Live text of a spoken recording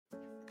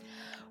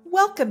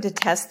Welcome to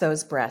Test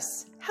Those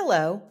Breasts.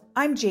 Hello,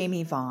 I'm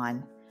Jamie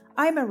Vaughn.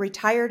 I'm a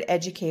retired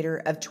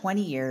educator of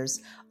 20 years,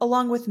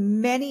 along with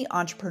many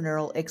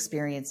entrepreneurial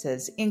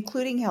experiences,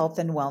 including health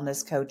and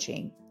wellness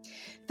coaching.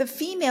 The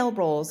female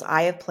roles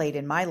I have played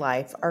in my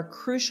life are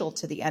crucial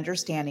to the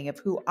understanding of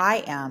who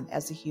I am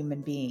as a human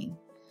being.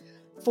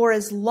 For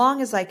as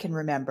long as I can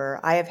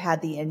remember, I have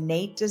had the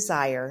innate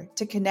desire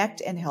to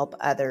connect and help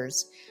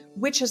others,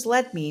 which has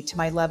led me to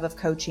my love of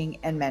coaching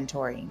and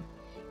mentoring.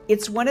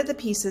 It's one of the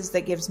pieces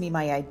that gives me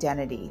my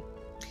identity.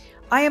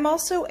 I am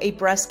also a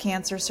breast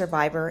cancer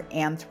survivor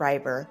and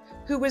thriver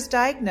who was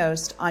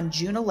diagnosed on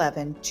June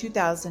 11,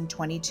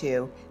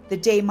 2022, the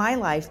day my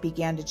life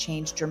began to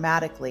change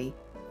dramatically,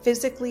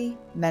 physically,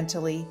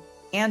 mentally,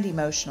 and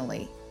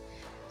emotionally.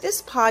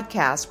 This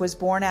podcast was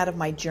born out of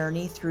my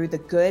journey through the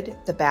good,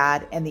 the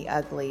bad, and the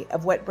ugly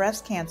of what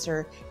breast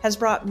cancer has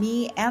brought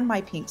me and my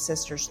pink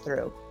sisters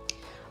through.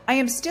 I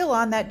am still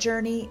on that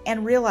journey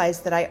and realize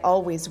that I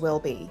always will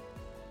be.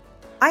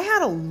 I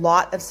had a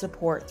lot of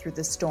support through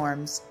the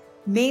storms,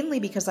 mainly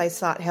because I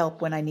sought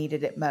help when I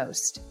needed it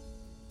most.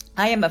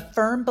 I am a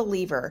firm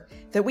believer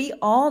that we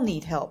all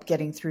need help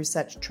getting through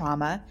such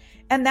trauma,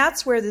 and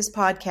that's where this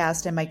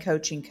podcast and my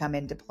coaching come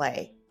into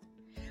play.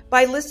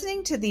 By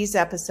listening to these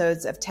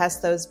episodes of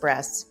Test Those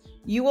Breasts,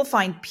 you will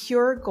find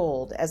pure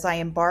gold as I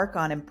embark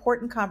on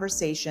important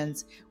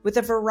conversations with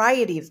a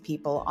variety of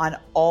people on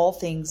all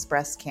things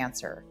breast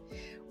cancer.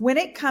 When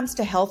it comes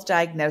to health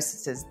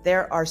diagnoses,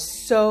 there are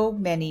so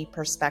many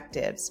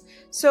perspectives.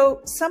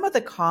 So some of the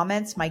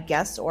comments my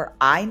guests or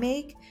I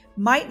make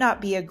might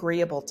not be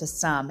agreeable to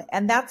some,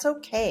 and that's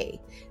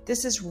okay.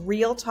 This is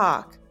real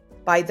talk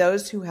by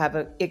those who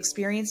have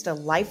experienced a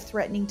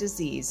life-threatening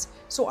disease,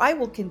 so I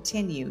will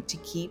continue to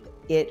keep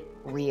it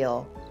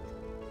real.